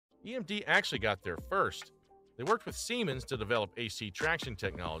EMD actually got there first. They worked with Siemens to develop AC traction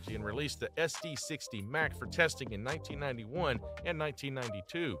technology and released the SD60 Mac for testing in 1991 and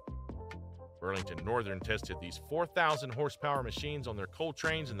 1992. Burlington Northern tested these 4,000 horsepower machines on their coal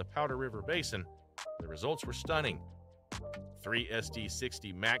trains in the Powder River Basin. The results were stunning. 3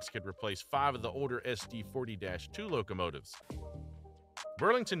 SD60 Macs could replace 5 of the older SD40-2 locomotives.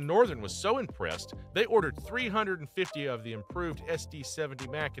 Burlington Northern was so impressed, they ordered 350 of the improved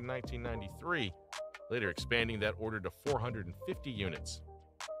SD70 Mac in 1993, later expanding that order to 450 units.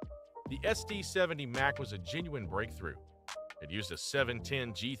 The SD70 Mac was a genuine breakthrough. It used a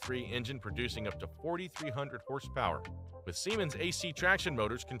 710 G3 engine producing up to 4,300 horsepower, with Siemens AC traction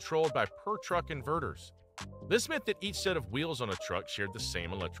motors controlled by per-truck inverters. This meant that each set of wheels on a truck shared the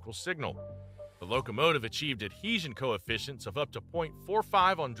same electrical signal. The locomotive achieved adhesion coefficients of up to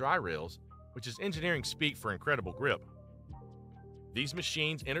 0.45 on dry rails, which is engineering speak for incredible grip. These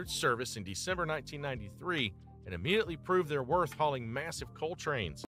machines entered service in December 1993 and immediately proved their worth hauling massive coal trains.